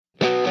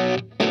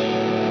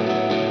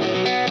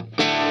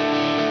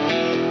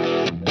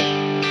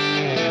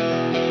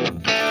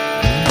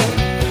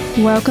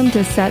Welcome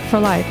to Set for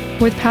Life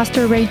with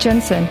Pastor Ray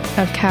Jensen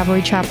of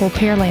Calvary Chapel,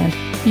 Pearland.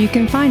 You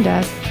can find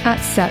us at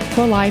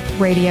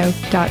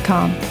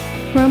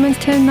setforliferadio.com. Romans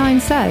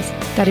 10:9 says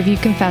that if you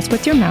confess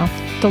with your mouth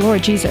the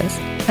Lord Jesus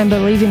and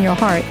believe in your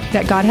heart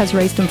that God has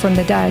raised him from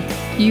the dead,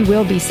 you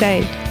will be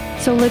saved.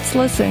 So let's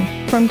listen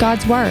from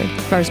God's Word,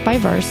 verse by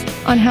verse,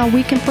 on how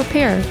we can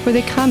prepare for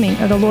the coming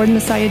of the Lord and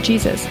Messiah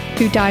Jesus,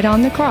 who died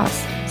on the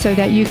cross so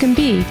that you can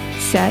be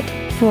set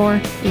for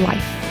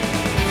life.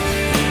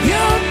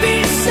 You'll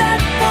be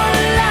set for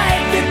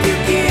life if you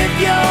give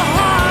your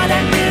heart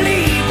and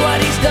believe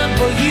what he's done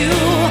for you.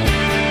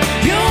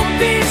 You'll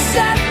be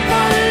set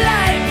for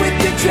life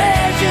with your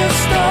treasure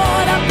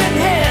stored up in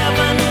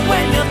heaven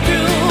when you're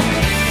through.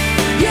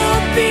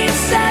 You'll be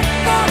set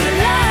for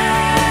life.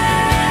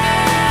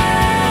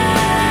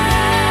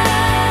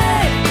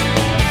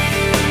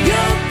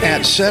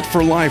 At Set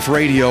for Life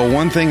Radio,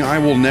 one thing I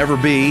will never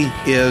be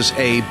is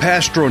a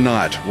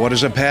pastronaut. What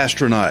is a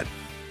pastronaut?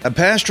 A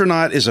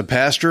pastronaut is a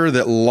pastor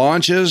that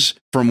launches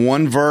from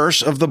one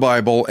verse of the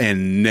Bible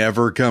and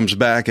never comes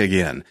back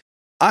again.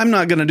 I'm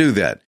not going to do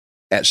that.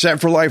 At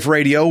Set for Life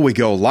Radio, we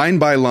go line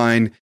by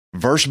line,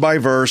 verse by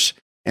verse,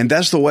 and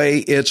that's the way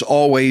it's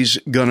always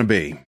going to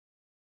be.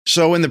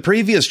 So in the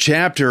previous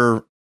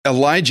chapter,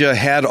 Elijah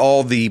had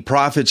all the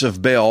prophets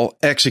of Baal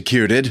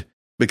executed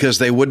because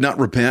they would not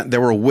repent. They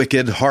were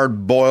wicked,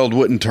 hard-boiled,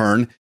 wouldn't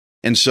turn.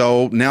 And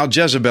so now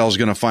Jezebel's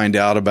going to find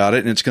out about it,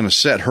 and it's going to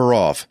set her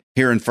off.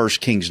 Here in 1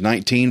 Kings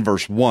 19,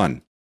 verse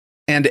 1.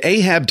 And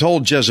Ahab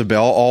told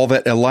Jezebel all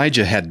that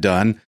Elijah had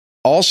done,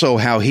 also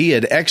how he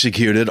had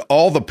executed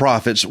all the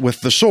prophets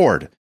with the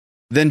sword.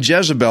 Then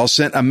Jezebel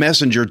sent a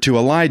messenger to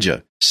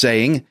Elijah,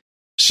 saying,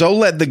 So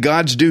let the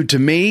gods do to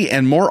me,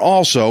 and more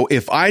also,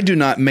 if I do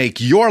not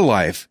make your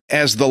life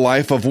as the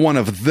life of one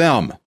of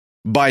them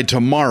by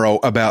tomorrow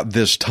about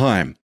this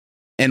time.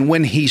 And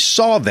when he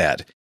saw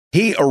that,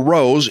 he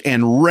arose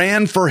and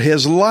ran for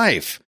his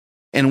life,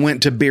 and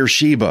went to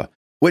Beersheba,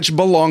 which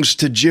belongs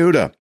to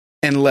Judah,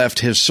 and left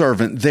his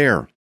servant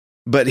there.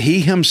 But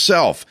he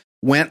himself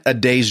went a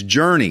day's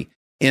journey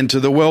into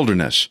the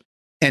wilderness,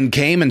 and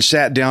came and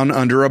sat down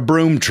under a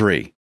broom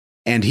tree.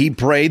 And he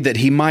prayed that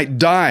he might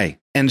die,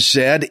 and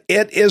said,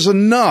 It is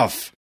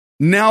enough.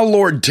 Now,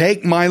 Lord,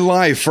 take my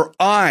life, for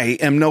I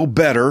am no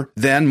better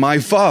than my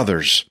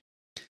fathers.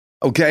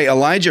 Okay,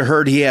 Elijah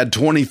heard he had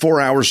 24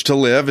 hours to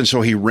live, and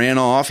so he ran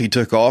off. He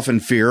took off in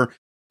fear,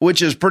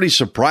 which is pretty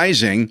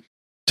surprising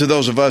to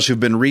those of us who've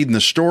been reading the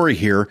story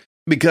here,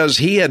 because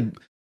he had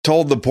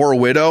told the poor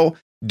widow,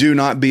 do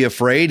not be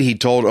afraid. He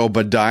told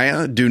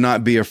Obadiah, do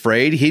not be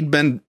afraid. He'd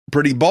been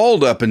pretty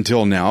bold up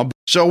until now.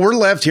 So we're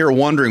left here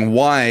wondering,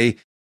 why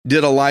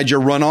did Elijah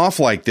run off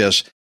like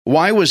this?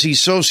 Why was he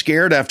so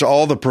scared after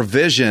all the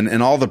provision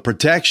and all the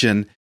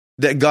protection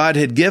that God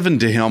had given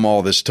to him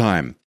all this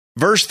time?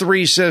 Verse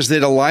 3 says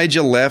that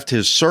Elijah left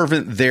his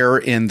servant there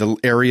in the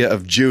area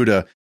of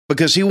Judah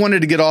because he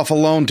wanted to get off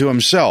alone to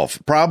himself,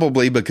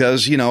 probably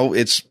because,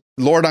 it's,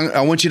 Lord,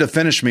 I want you to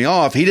finish me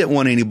off. He didn't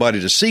want anybody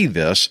to see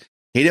this.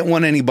 He didn't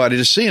want anybody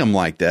to see him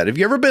like that. Have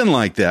you ever been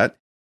like that,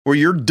 where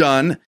you're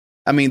done?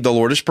 I mean, the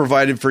Lord has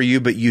provided for you,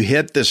 but you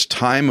hit this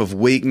time of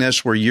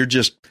weakness where you're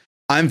just,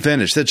 I'm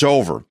finished. It's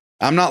over.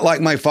 I'm not like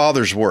my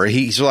fathers were.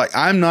 He's like,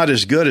 I'm not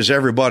as good as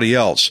everybody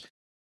else.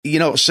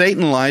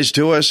 Satan lies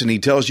to us, and he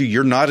tells you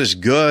you're not as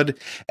good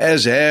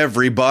as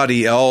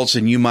everybody else,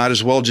 and you might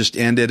as well just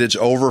end it. It's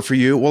over for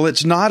you. Well,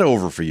 it's not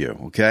over for you,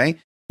 okay?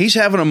 He's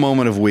having a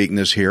moment of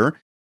weakness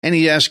here, and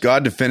he asks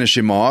God to finish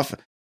him off.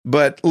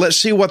 But let's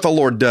see what the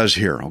Lord does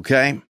here,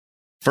 okay?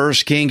 1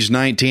 Kings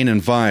 19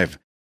 and 5.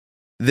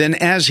 Then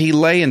as he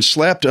lay and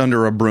slept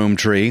under a broom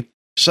tree,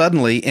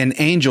 suddenly an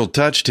angel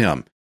touched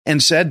him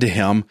and said to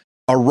him,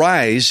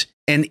 Arise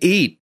and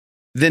eat.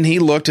 Then he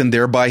looked, and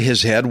there by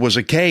his head was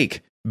a cake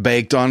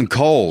baked on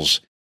coals,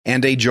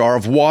 and a jar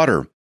of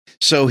water.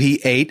 So he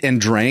ate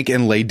and drank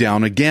and lay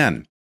down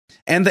again.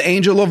 And the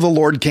angel of the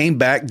Lord came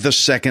back the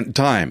second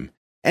time,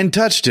 and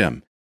touched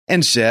him,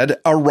 and said,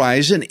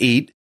 Arise and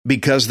eat,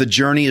 because the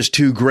journey is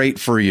too great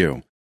for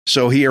you.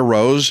 So he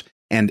arose,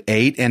 and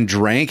ate and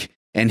drank,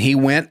 and he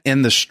went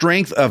in the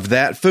strength of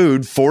that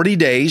food 40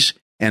 days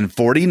and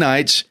 40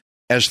 nights,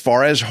 as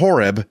far as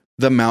Horeb,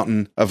 the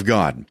mountain of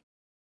God.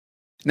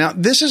 Now,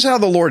 this is how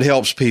the Lord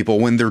helps people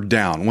when they're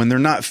down, when they're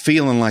not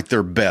feeling like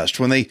their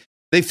best, when they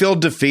feel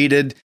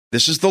defeated.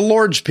 This is the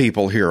Lord's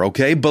people here,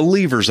 okay?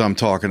 Believers I'm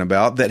talking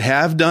about that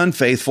have done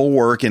faithful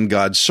work in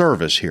God's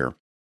service here.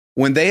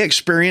 When they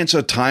experience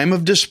a time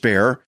of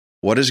despair,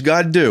 what does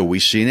God do?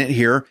 We've seen it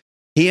here.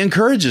 He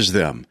encourages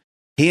them.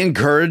 He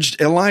encouraged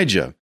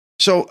Elijah.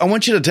 So I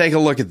want you to take a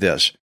look at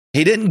this.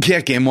 He didn't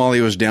kick him while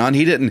he was down.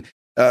 He didn't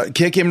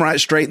kick him right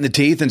straight in the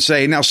teeth and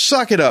say, now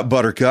suck it up,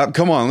 Buttercup.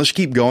 Come on, let's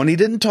keep going. He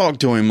didn't talk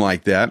to him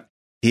like that.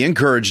 He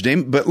encouraged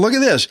him. But look at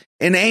this.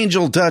 An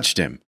angel touched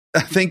him. I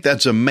think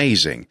that's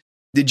amazing.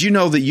 Did you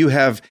know that you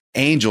have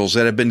angels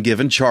that have been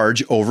given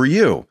charge over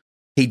you?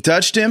 He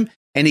touched him,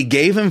 and he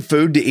gave him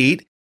food to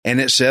eat, and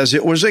it says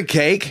it was a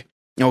cake,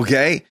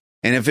 okay?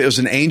 And if it was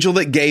an angel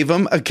that gave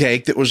him a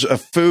cake that was a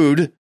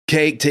food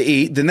cake to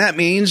eat, then that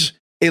means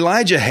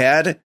Elijah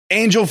had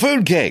angel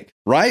food cake,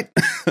 right?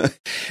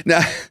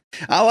 Now,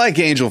 I like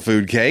angel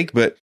food cake,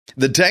 but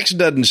the text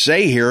doesn't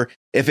say here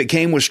if it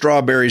came with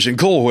strawberries and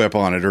Cool Whip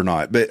on it or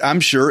not, but I'm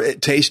sure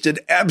it tasted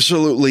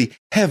absolutely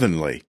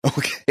heavenly.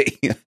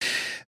 Okay.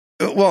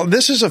 Well,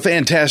 this is a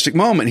fantastic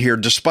moment here,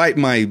 despite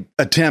my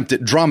attempt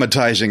at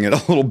dramatizing it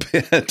a little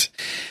bit.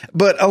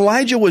 But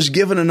Elijah was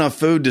given enough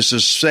food to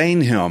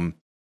sustain him,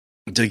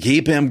 to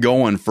keep him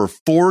going for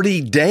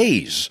 40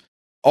 days,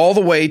 all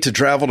the way to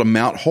travel to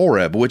Mount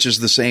Horeb, which is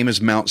the same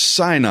as Mount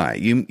Sinai.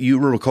 You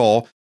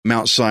recall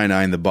Mount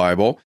Sinai in the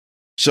Bible.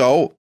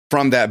 So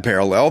from that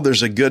parallel,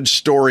 there's a good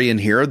story in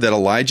here that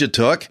Elijah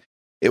took.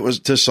 It was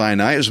to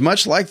Sinai. It was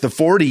much like the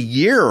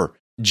 40-year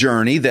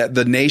journey that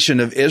the nation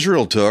of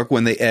Israel took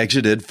when they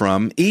exited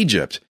from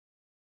Egypt,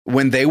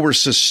 when they were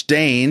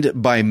sustained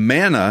by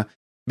manna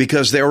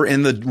because they were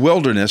in the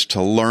wilderness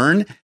to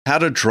learn how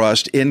to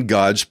trust in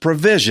God's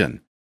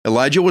provision.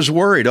 Elijah was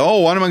worried.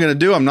 Oh, what am I going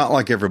to do? I'm not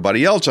like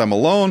everybody else. I'm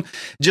alone.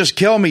 Just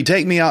kill me.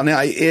 Take me out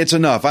now. It's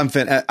enough.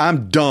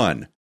 I'm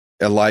done.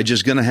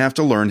 Elijah's going to have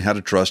to learn how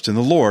to trust in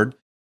the Lord,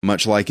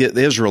 much like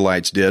the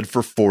Israelites did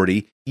for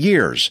 40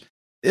 years.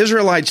 The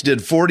Israelites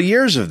did 40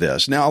 years of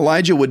this. Now,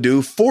 Elijah would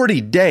do 40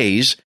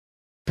 days,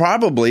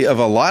 probably of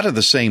a lot of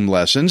the same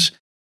lessons,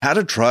 how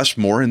to trust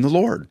more in the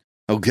Lord.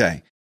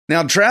 Okay.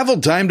 Now, travel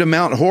time to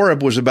Mount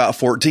Horeb was about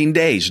 14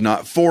 days,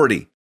 not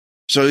 40.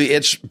 So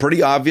it's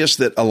pretty obvious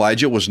that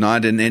Elijah was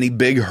not in any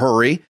big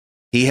hurry.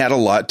 He had a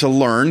lot to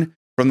learn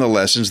from the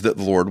lessons that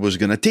the Lord was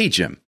going to teach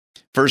him.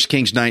 1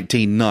 Kings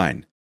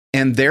 19:9.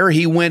 And there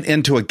he went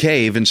into a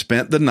cave and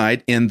spent the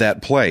night in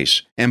that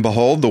place. And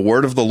behold, the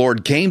word of the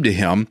Lord came to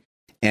him,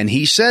 and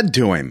he said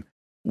to him,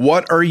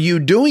 "What are you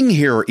doing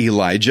here,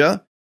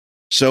 Elijah?"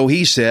 So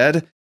he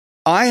said,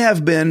 "I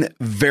have been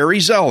very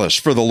zealous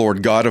for the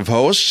Lord God of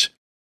hosts,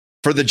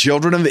 for the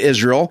children of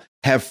Israel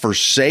have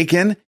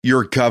forsaken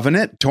your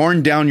covenant,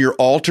 torn down your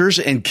altars,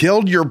 and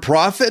killed your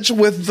prophets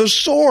with the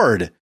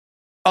sword.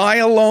 I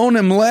alone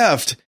am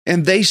left,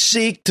 and they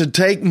seek to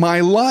take my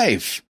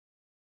life."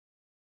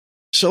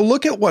 So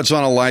look at what's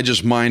on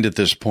Elijah's mind at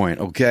this point,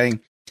 okay?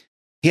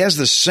 He has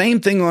the same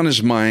thing on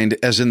his mind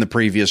as in the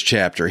previous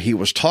chapter. He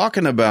was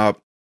talking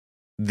about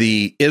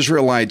the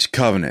Israelites'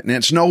 covenant. And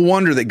it's no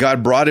wonder that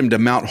God brought him to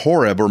Mount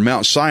Horeb or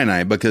Mount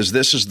Sinai, because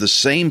this is the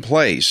same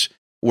place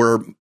where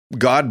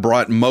God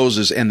brought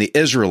Moses and the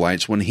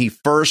Israelites when he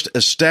first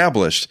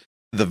established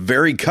the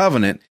very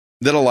covenant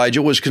that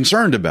Elijah was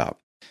concerned about.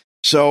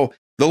 So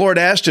the Lord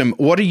asked him,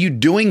 "What are you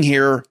doing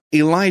here,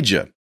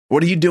 Elijah?"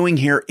 What are you doing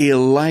here,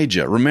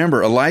 Elijah?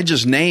 Remember,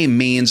 Elijah's name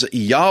means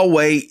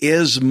Yahweh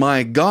is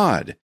my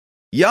God.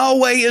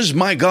 Yahweh is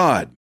my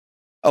God.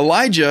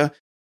 Elijah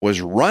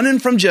was running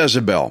from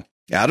Jezebel.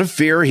 Out of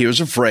fear, he was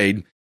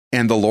afraid.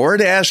 And the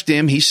Lord asked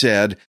him, he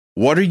said,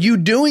 "What are you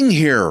doing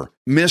here,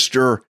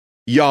 Mr.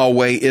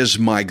 Yahweh is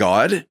my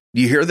God?"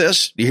 Do you hear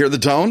this? Do you hear the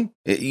tone?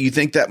 You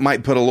think that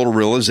might put a little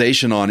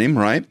realization on him,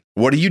 right?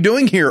 What are you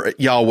doing here,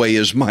 Yahweh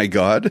is my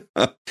God?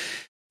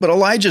 But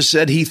Elijah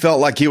said he felt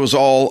like he was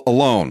all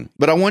alone.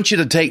 But I want you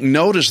to take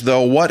notice,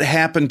 though, what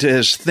happened to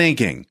his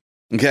thinking.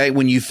 Okay,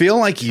 when you feel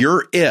like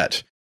you're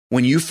it,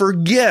 when you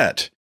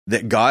forget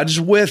that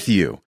God's with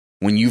you,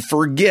 when you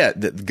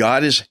forget that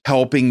God is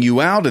helping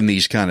you out in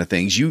these kind of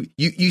things,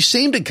 you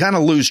seem to kind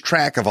of lose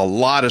track of a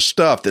lot of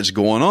stuff that's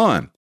going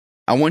on.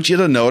 I want you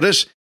to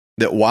notice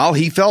that while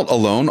he felt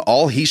alone,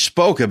 all he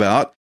spoke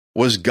about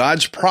was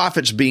God's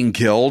prophets being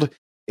killed,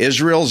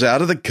 Israel's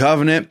out of the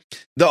covenant,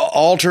 the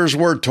altars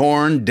were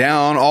torn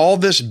down, all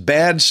this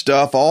bad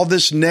stuff, all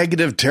this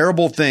negative,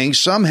 terrible things.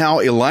 Somehow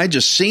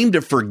Elijah seemed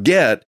to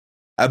forget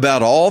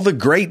about all the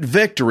great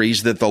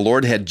victories that the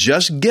Lord had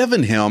just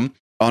given him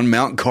on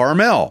Mount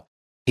Carmel.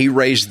 He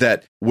raised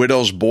that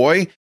widow's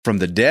boy from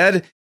the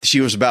dead.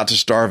 She was about to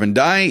starve and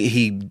die.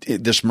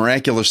 This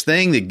miraculous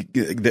thing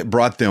that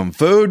brought them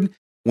food.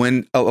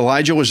 When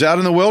Elijah was out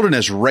in the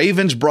wilderness,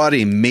 ravens brought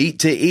him meat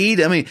to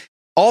eat. I mean,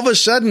 all of a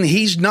sudden,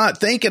 he's not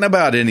thinking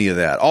about any of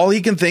that. All he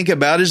can think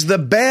about is the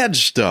bad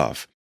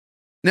stuff.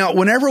 Now,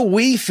 whenever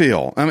we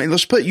feel,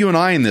 let's put you and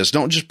I in this.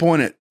 Don't just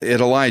point at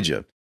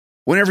Elijah.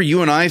 Whenever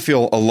you and I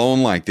feel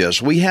alone like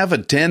this, we have a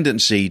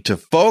tendency to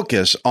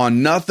focus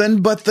on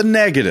nothing but the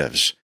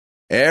negatives.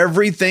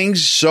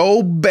 Everything's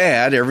so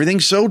bad,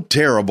 everything's so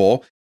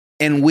terrible,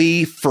 and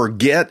we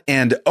forget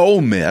and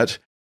omit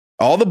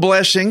all the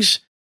blessings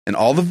and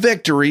all the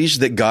victories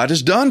that God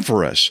has done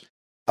for us.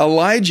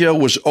 Elijah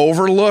was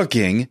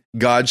overlooking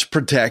God's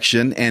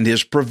protection and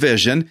his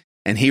provision,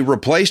 and he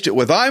replaced it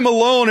with, "I'm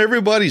alone,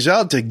 everybody's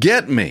out to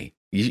get me."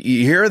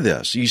 You hear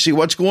this? You see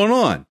what's going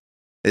on?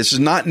 This is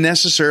not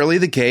necessarily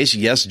the case.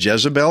 Yes,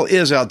 Jezebel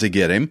is out to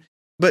get him,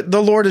 but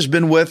the Lord has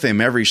been with him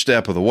every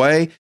step of the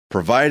way,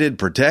 provided,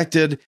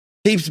 protected.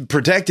 He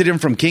protected him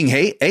from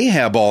King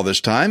Ahab all this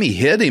time. He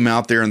hid him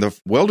out there in the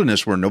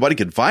wilderness where nobody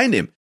could find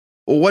him.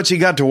 Well, what's he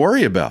got to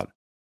worry about?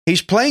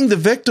 He's playing the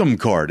victim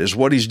card is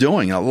what he's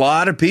doing. A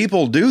lot of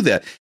people do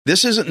that.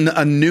 This isn't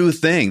a new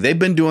thing. They've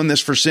been doing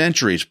this for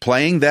centuries,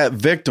 playing that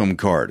victim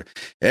card.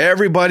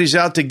 Everybody's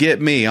out to get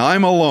me.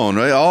 I'm alone.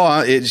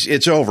 Oh,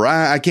 it's over.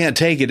 I can't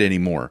take it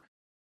anymore.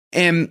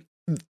 And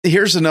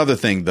here's another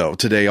thing, though,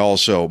 today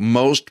also.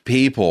 Most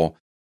people,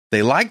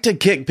 they like to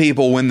kick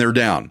people when they're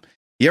down.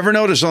 You ever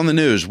notice on the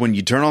news, when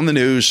you turn on the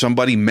news,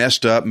 somebody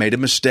messed up, made a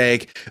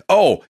mistake?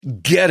 Oh,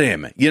 get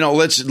him.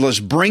 Let's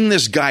bring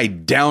this guy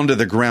down to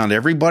the ground.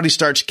 Everybody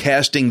starts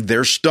casting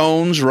their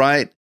stones,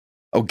 right?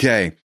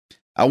 Okay.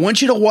 I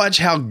want you to watch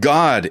how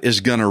God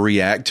is going to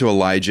react to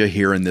Elijah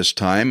here in this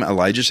time.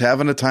 Elijah's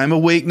having a time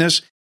of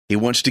weakness. He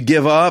wants to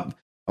give up.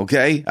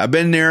 Okay, I've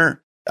been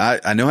there.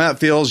 I know how it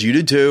feels. You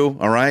do too.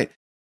 All right.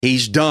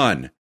 He's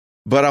done.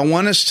 But I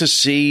want us to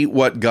see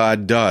what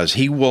God does.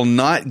 He will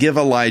not give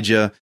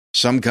Elijah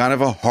some kind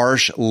of a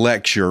harsh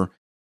lecture,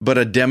 but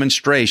a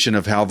demonstration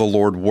of how the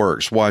Lord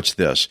works. Watch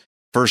this.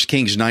 1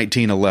 Kings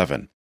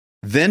 19:11.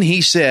 Then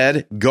he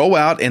said, "Go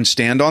out and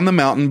stand on the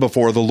mountain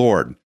before the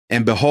Lord.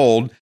 And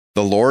behold,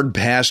 the Lord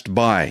passed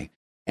by,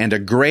 and a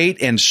great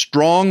and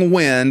strong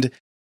wind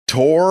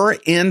tore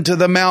into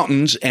the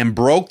mountains and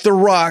broke the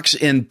rocks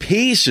in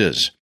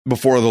pieces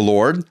before the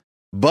Lord,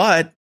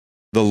 but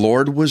the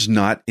Lord was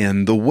not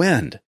in the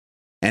wind.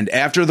 And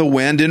after the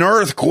wind, an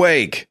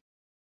earthquake,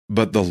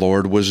 but the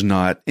Lord was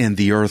not in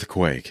the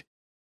earthquake.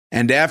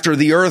 And after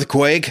the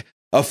earthquake,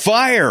 a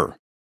fire,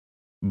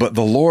 but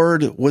the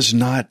Lord was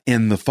not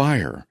in the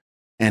fire.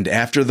 And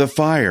after the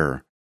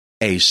fire,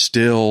 a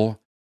still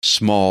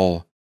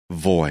small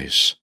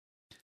voice."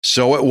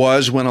 So it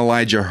was when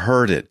Elijah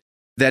heard it,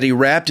 that he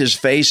wrapped his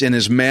face in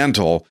his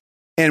mantle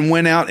and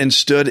went out and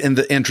stood in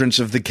the entrance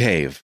of the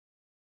cave.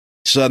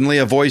 Suddenly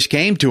a voice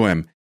came to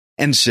him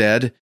and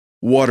said,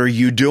 "What are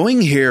you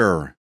doing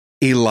here,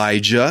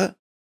 Elijah?"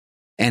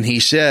 And he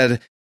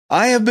said,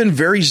 "I have been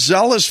very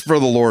zealous for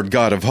the Lord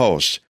God of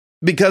hosts,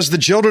 because the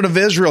children of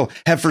Israel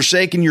have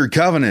forsaken your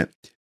covenant,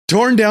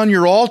 torn down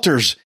your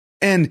altars,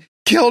 and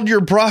killed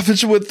your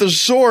prophets with the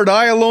sword.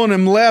 I alone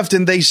am left,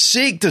 and they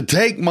seek to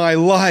take my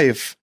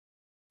life."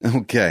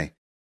 Okay.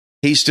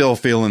 He's still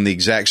feeling the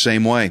exact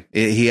same way.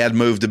 He had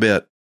moved a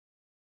bit.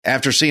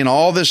 After seeing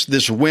all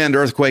this wind,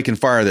 earthquake, and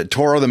fire that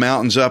tore the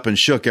mountains up and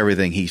shook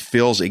everything, he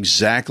feels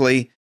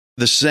exactly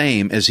the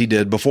same as he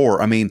did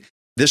before. I mean,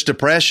 this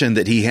depression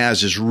that he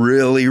has is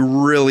really,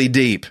 really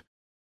deep.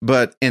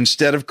 But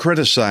instead of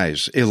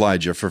criticize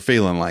Elijah for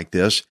feeling like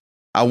this,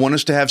 I want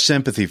us to have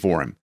sympathy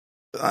for him.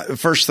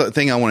 First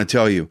thing I want to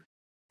tell you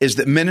is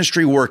that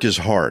ministry work is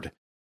hard.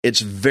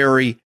 It's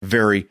very,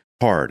 very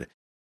hard.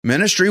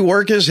 Ministry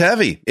work is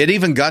heavy. It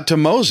even got to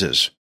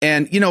Moses.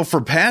 And,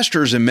 for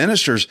pastors and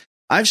ministers,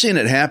 I've seen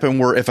it happen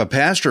where if a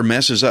pastor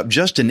messes up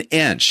just an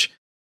inch,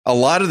 a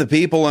lot of the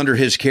people under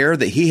his care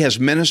that he has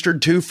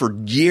ministered to for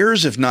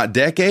years, if not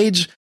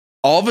decades,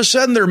 all of a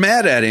sudden they're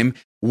mad at him.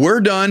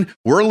 We're done.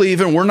 We're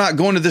leaving. We're not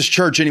going to this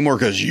church anymore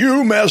because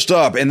you messed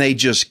up. And they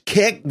just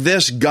kick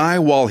this guy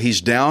while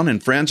he's down.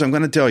 And friends, I'm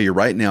going to tell you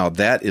right now,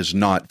 that is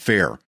not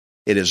fair.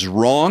 It is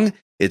wrong.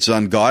 It's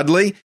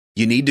ungodly.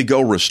 You need to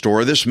go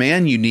restore this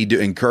man. You need to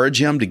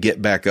encourage him to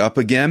get back up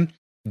again.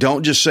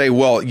 Don't just say,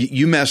 well,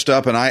 you messed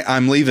up and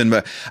I'm leaving,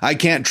 but I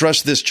can't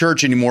trust this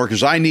church anymore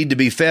because I need to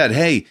be fed.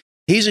 Hey,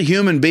 he's a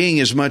human being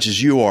as much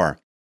as you are.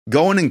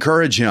 Go and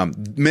encourage him.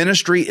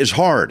 Ministry is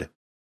hard.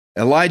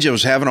 Elijah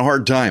was having a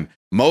hard time.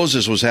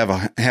 Moses was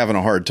having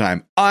a hard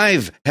time.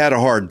 I've had a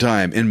hard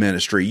time in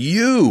ministry.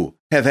 You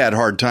have had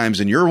hard times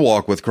in your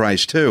walk with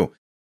Christ too.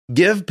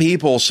 Give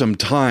people some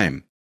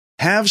time.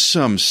 Have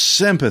some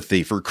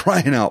sympathy, for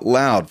crying out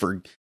loud.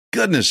 For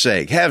goodness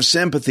sake, have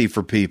sympathy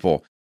for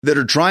people that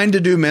are trying to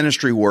do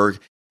ministry work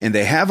and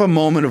they have a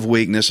moment of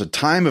weakness, a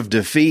time of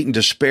defeat and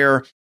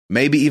despair,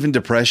 maybe even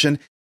depression.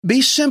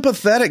 Be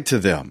sympathetic to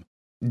them.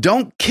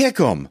 Don't kick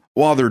them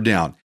while they're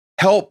down.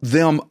 Help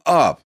them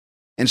up.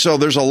 And so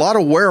there's a lot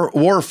of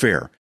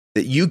warfare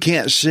that you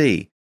can't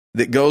see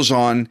that goes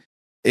on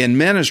in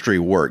ministry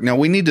work. Now,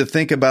 we need to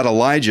think about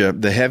Elijah,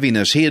 the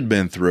heaviness he had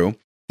been through.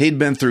 He'd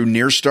been through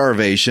near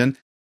starvation,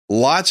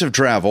 lots of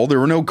travel. There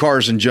were no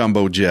cars and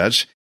jumbo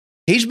jets.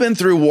 He's been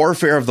through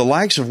warfare of the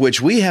likes of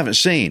which we haven't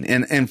seen.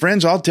 And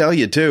friends, I'll tell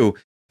you too,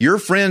 your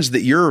friends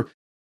that you're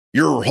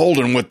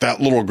holding with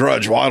that little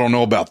grudge, well, I don't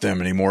know about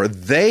them anymore.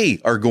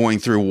 They are going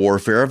through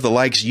warfare of the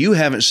likes you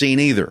haven't seen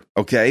either.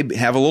 Okay?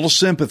 Have a little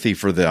sympathy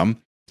for them.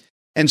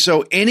 And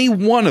so any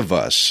one of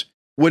us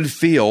would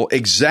feel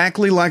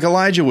exactly like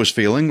Elijah was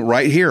feeling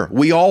right here.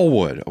 We all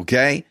would,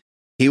 okay?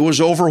 He was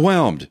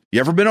overwhelmed. You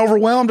ever been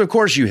overwhelmed? Of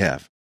course you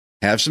have.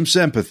 Have some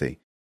sympathy.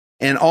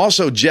 And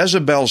also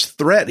Jezebel's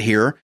threat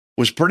here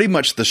was pretty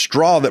much the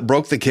straw that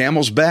broke the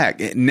camel's back.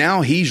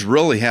 Now he's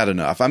really had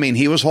enough. I mean,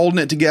 he was holding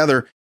it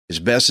together as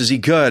best as he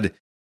could.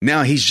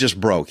 Now he's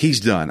just broke. He's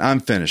done. I'm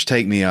finished.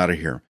 Take me out of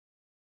here.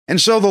 And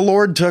so the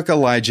Lord took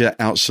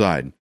Elijah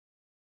outside.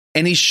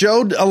 And he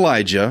showed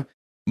Elijah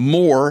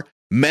more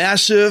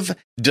massive,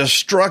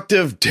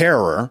 destructive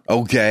terror,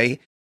 okay?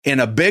 In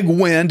a big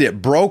wind,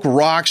 it broke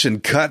rocks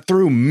and cut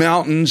through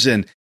mountains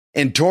and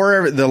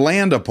tore the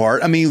land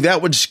apart. I mean,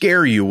 that would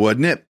scare you,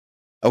 wouldn't it?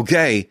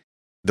 Okay.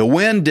 The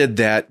wind did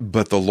that,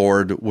 but the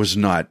Lord was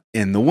not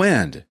in the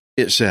wind,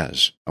 it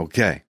says.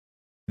 Okay.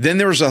 Then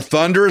there was a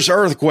thunderous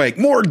earthquake,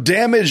 more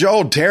damage,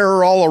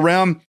 terror all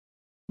around,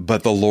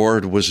 but the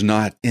Lord was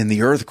not in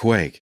the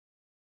earthquake.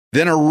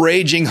 Then a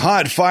raging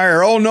hot fire,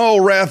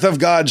 wrath of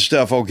God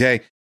stuff,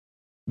 okay?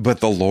 But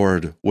the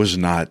Lord was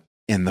not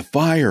in the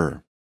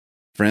fire.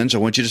 Friends, I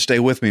want you to stay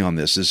with me on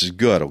this. This is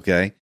good,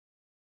 okay?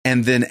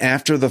 And then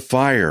after the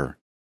fire,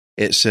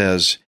 it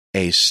says,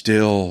 a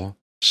still,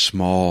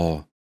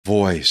 small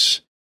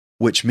voice,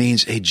 which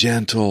means a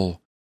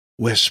gentle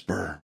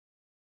whisper.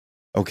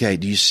 Okay,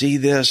 do you see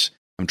this?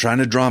 I'm trying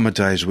to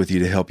dramatize with you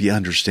to help you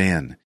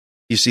understand.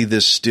 You see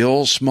this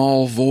still,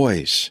 small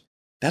voice.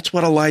 That's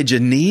what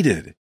Elijah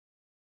needed.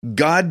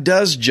 God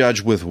does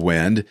judge with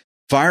wind,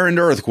 fire, and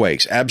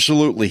earthquakes.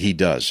 Absolutely, he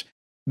does.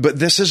 But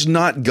this is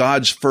not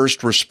God's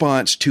first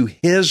response to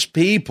his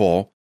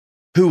people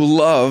who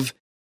love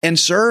and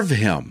serve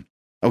him.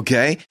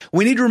 Okay?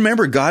 We need to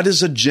remember God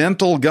is a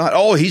gentle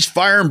God. He's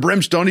fire and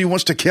brimstone. He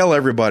wants to kill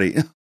everybody.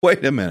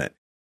 Wait a minute.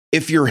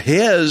 If you're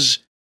his,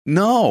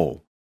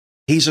 no.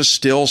 He's a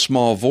still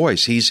small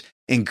voice. He's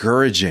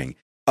encouraging,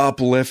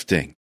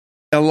 uplifting.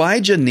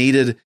 Elijah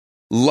needed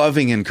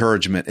loving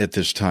encouragement at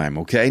this time,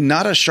 okay?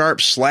 Not a sharp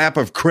slap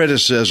of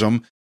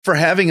criticism for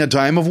having a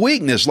time of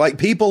weakness like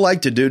people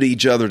like to do to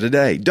each other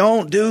today.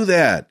 Don't do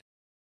that.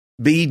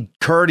 Be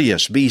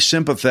courteous, be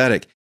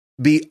sympathetic,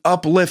 be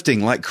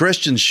uplifting like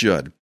Christians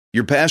should.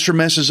 Your pastor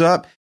messes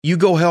up, you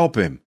go help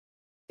him.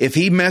 If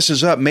he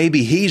messes up,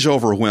 maybe he's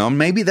overwhelmed.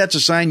 Maybe that's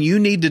a sign you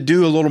need to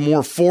do a little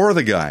more for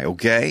the guy,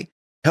 okay?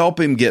 Help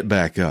him get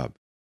back up.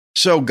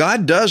 So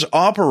God does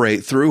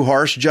operate through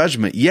harsh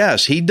judgment.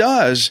 Yes, he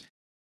does.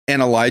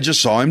 And Elijah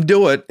saw him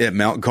do it at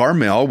Mount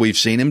Carmel. We've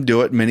seen him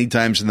do it many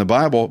times in the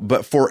Bible.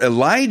 But for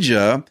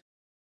Elijah,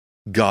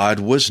 God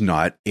was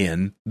not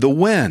in the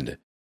wind.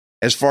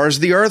 As far as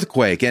the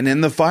earthquake and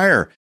in the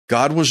fire,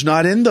 God was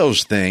not in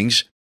those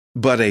things,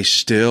 but a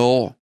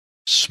still,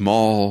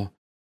 small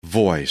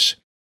voice,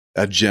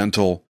 a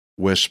gentle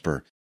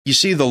whisper. You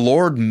see, the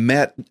Lord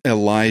met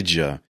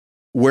Elijah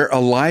where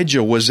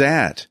Elijah was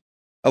at.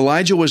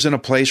 Elijah was in a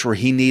place where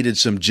he needed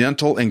some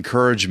gentle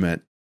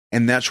encouragement,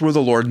 and that's where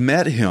the Lord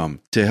met him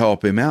to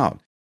help him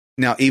out.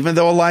 Now, even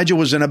though Elijah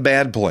was in a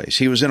bad place,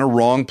 he was in a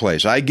wrong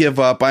place. I give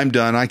up, I'm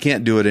done, I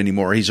can't do it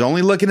anymore. He's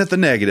only looking at the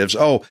negatives.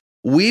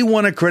 We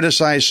want to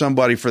criticize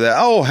somebody for that.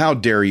 How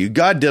dare you?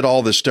 God did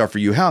all this stuff for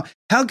you. How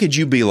could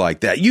you be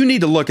like that? You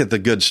need to look at the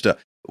good stuff.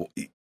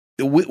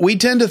 We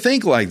tend to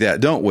think like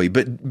that, don't we?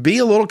 But be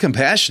a little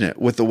compassionate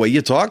with the way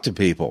you talk to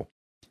people.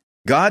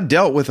 God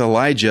dealt with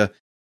Elijah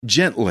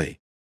gently,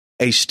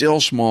 a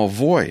still small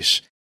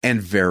voice,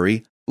 and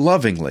very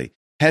lovingly.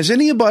 Has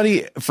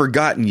anybody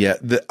forgotten yet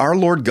that our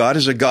Lord God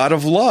is a God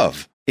of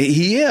love?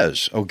 He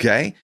is,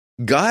 okay?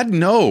 God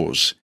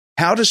knows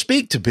how to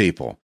speak to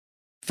people.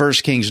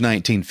 1 Kings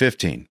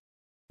 19:15.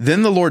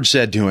 Then the Lord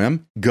said to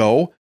him,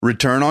 "Go,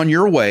 return on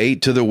your way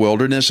to the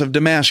wilderness of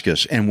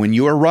Damascus, and when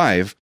you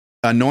arrive,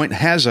 anoint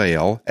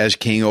Hazael as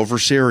king over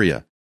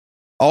Syria.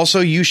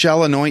 Also you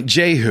shall anoint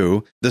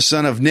Jehu, the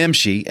son of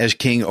Nimshi, as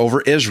king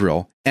over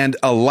Israel, and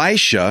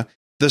Elisha,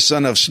 the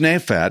son of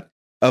Shaphat,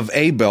 of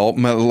Abel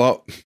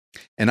Meholah,"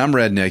 and I'm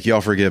redneck,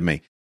 y'all forgive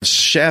me,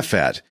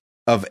 Shaphat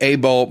of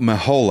Abel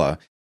Meholah,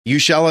 "you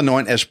shall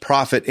anoint as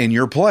prophet in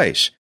your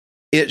place.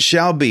 It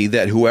shall be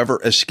that whoever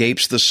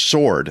escapes the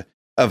sword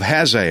of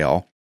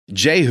Hazael,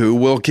 Jehu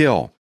will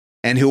kill,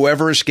 and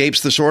whoever escapes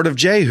the sword of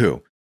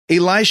Jehu,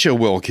 Elisha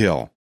will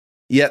kill.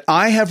 Yet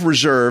I have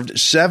reserved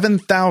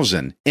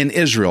 7,000 in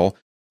Israel,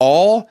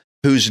 all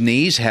whose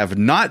knees have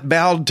not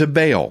bowed to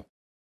Baal,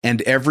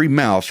 and every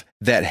mouth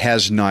that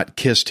has not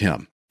kissed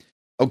him."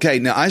 Okay,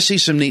 now I see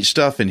some neat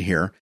stuff in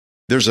here.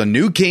 There's a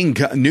new king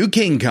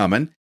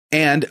coming,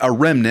 and a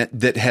remnant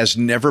that has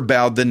never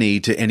bowed the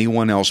knee to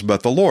anyone else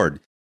but the Lord.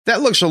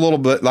 That looks a little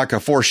bit like a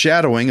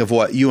foreshadowing of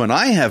what you and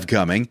I have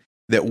coming,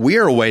 that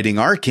we're awaiting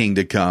our king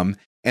to come,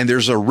 and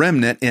there's a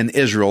remnant in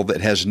Israel that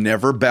has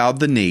never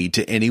bowed the knee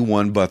to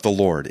anyone but the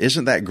Lord.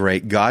 Isn't that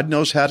great? God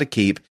knows how to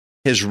keep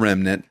his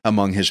remnant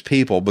among his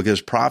people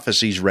because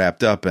prophecy's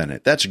wrapped up in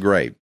it. That's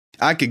great.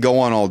 I could go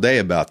on all day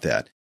about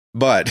that.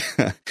 But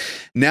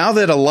now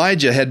that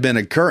Elijah had been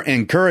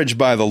encouraged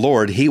by the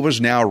Lord, he was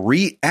now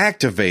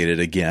reactivated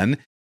again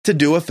to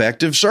do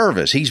effective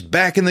service. He's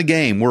back in the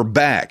game. We're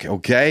back,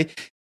 okay?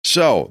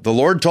 So the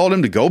Lord told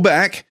him to go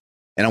back,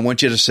 and I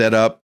want you to set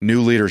up new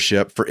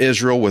leadership for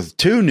Israel with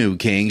 2 new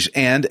kings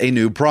and a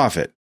new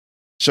prophet.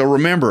 So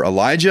remember,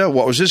 Elijah,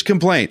 what was his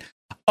complaint?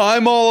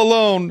 I'm all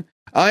alone.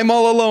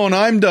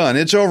 I'm done.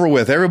 It's over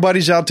with.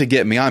 Everybody's out to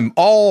get me. I'm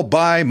all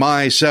by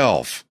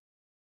myself.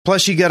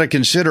 Plus, you got to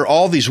consider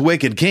all these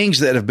wicked kings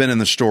that have been in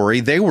the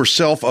story. They were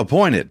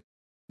self-appointed.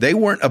 They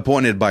weren't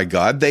appointed by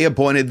God. They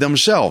appointed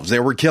themselves. They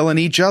were killing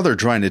each other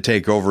trying to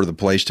take over the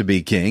place to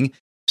be king.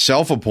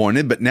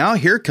 Self-appointed, but now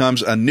here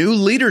comes a new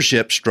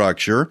leadership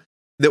structure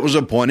that was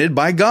appointed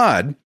by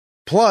God,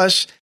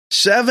 plus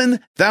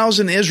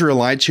 7,000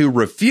 Israelites who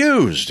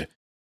refused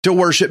to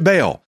worship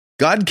Baal.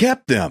 God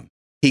kept them.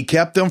 He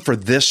kept them for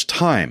this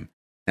time.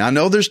 Now, I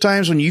know there's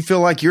times when you feel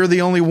like you're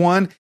the only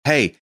one.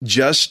 Hey,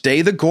 just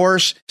stay the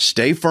course,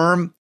 stay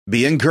firm,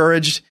 be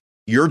encouraged.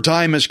 Your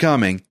time is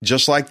coming,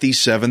 just like these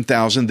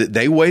 7,000 that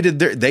they waited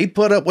there. They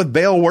put up with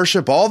Baal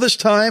worship all this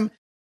time.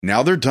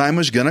 Now their time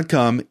was going to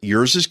come.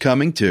 Yours is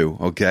coming too,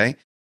 okay?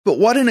 But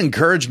what an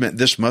encouragement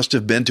this must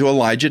have been to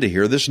Elijah to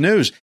hear this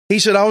news. He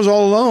said, I was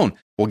all alone.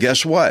 Well,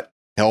 guess what?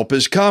 Help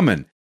is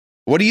coming.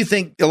 What do you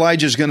think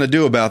Elijah's going to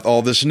do about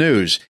all this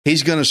news?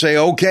 He's going to say,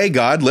 okay,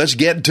 God, let's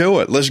get to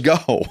it. Let's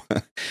go.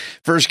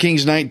 1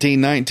 Kings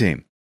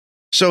 19:19.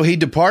 So he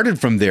departed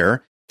from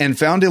there and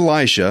found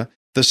Elisha,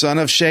 the son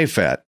of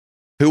Shaphat,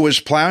 who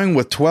was plowing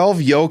with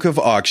 12 yoke of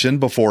oxen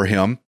before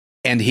him,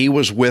 and he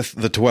was with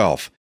the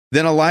 12th.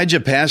 Then Elijah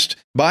passed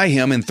by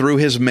him and threw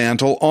his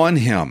mantle on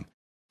him.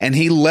 And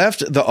he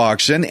left the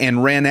oxen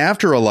and ran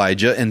after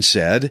Elijah and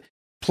said,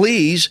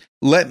 Please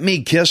let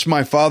me kiss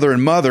my father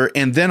and mother,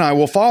 and then I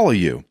will follow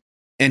you.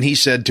 And he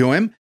said to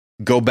him,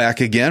 Go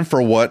back again,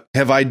 for what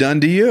have I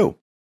done to you?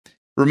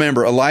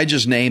 Remember,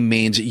 Elijah's name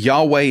means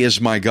Yahweh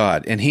is my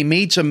God. And he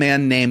meets a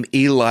man named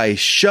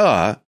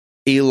Elisha,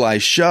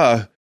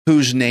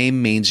 whose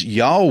name means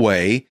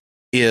Yahweh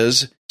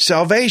is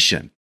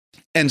salvation.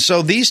 And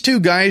so these two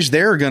guys,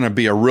 they're going to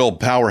be a real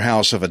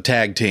powerhouse of a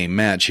tag team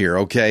match here,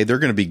 okay? They're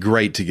going to be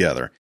great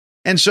together.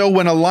 And so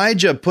when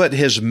Elijah put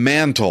his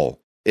mantle,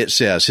 it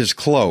says, his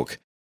cloak,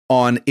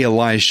 on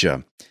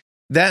Elisha,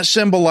 that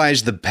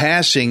symbolized the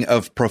passing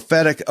of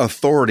prophetic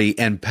authority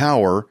and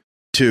power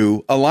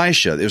to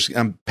Elisha.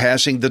 I'm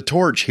passing the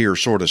torch here,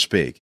 so to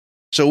speak.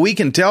 So we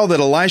can tell that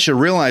Elisha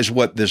realized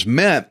what this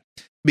meant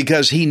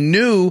because he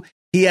knew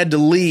he had to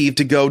leave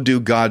to go do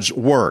God's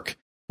work,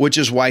 which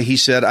is why he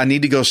said, I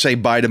need to go say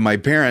bye to my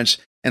parents.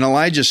 And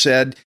Elijah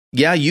said,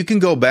 yeah, you can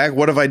go back.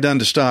 What have I done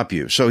to stop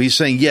you? So he's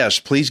saying, yes,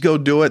 please go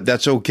do it.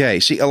 That's okay.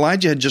 See,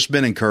 Elijah had just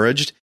been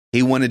encouraged.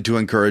 He wanted to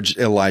encourage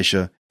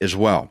Elisha as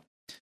well.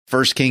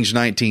 1 Kings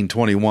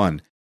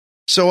 19:21.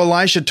 So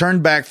Elisha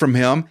turned back from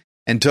him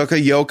and took a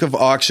yoke of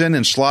oxen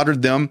and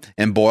slaughtered them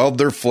and boiled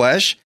their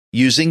flesh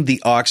using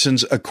the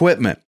oxen's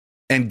equipment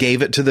and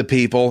gave it to the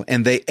people,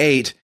 and they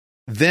ate.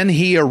 Then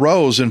he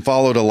arose and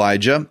followed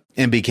Elijah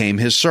and became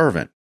his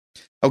servant.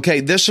 Okay,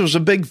 this was a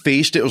big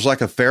feast. It was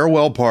like a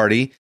farewell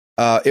party.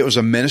 It was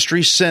a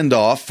ministry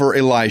send-off for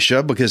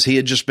Elisha because he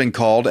had just been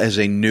called as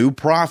a new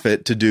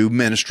prophet to do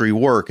ministry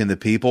work, and the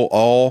people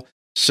all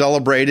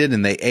celebrated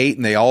and they ate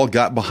and they all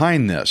got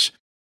behind this.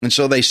 And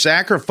so they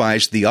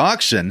sacrificed the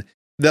oxen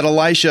that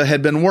Elisha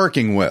had been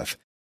working with,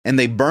 and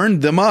they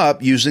burned them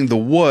up using the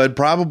wood,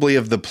 probably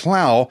of the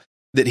plow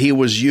that he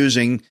was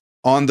using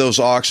on those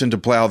oxen to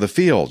plow the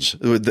fields,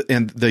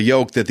 and the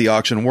yoke that the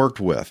oxen worked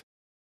with.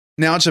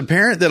 Now, it's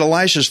apparent that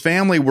Elisha's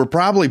family were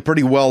probably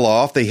pretty well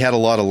off. They had a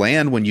lot of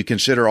land. When you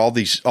consider all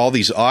these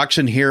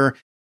oxen here,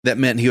 that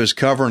meant he was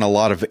covering a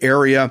lot of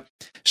area.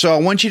 So I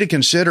want you to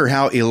consider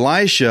how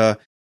Elisha,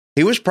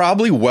 he was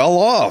probably well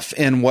off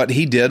in what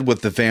he did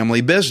with the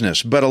family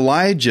business. But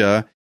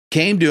Elijah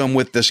came to him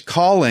with this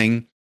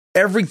calling,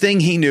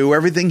 everything he knew,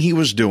 everything he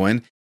was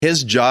doing,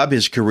 his job,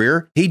 his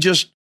career, he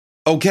just,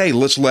 okay,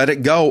 let's let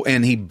it go.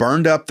 And he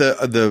burned up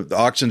the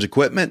oxen's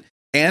equipment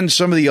and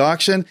some of the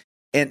oxen.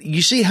 And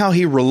you see how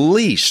he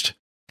released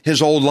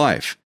his old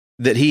life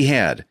that he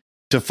had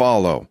to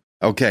follow.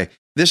 Okay,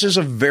 this is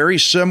a very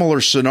similar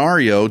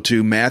scenario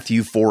to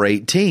Matthew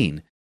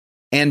 4:18.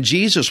 And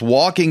Jesus,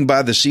 walking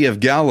by the Sea of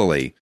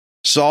Galilee,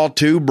 saw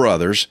two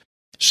brothers,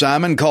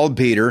 Simon called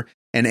Peter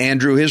and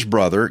Andrew his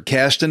brother,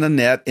 casting a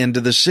net into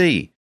the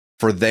sea,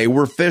 for they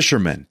were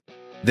fishermen.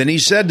 Then he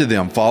said to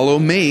them, Follow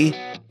me,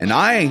 and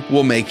I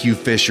will make you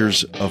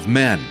fishers of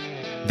men.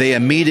 They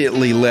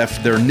immediately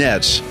left their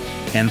nets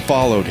and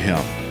followed him.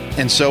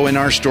 And so in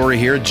our story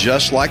here,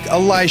 just like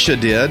Elisha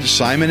did,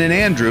 Simon and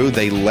Andrew,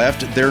 they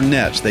left their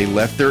nets, they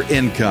left their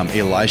income.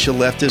 Elisha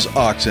left his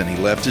oxen, he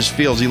left his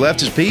fields, he left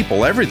his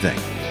people, everything.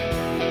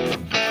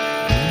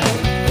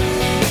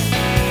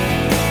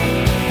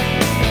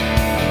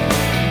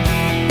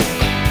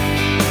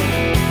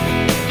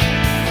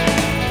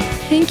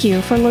 Thank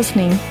you for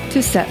listening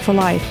to Set for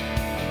Life.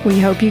 We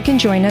hope you can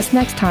join us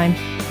next time,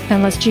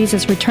 unless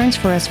Jesus returns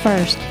for us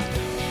first.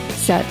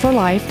 Set for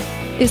Life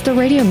is the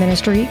radio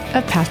ministry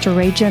of Pastor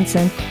Ray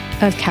Jensen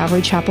of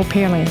Calvary Chapel,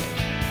 Pearland.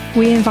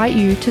 We invite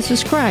you to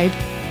subscribe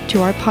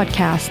to our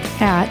podcast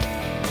at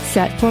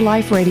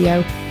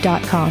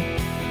setforliferadio.com.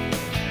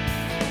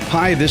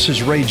 Hi, this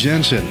is Ray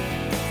Jensen.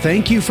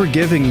 Thank you for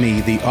giving me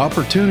the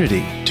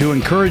opportunity to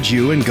encourage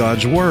you in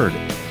God's Word.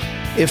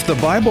 If the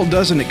Bible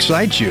doesn't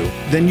excite you,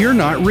 then you're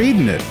not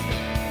reading it.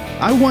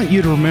 I want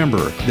you to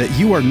remember that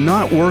you are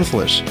not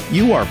worthless.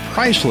 You are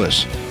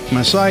priceless.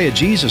 Messiah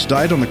Jesus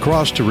died on the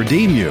cross to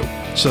redeem you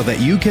so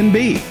that you can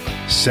be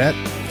set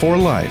for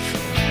life.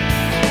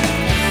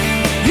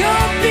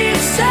 You'll be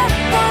set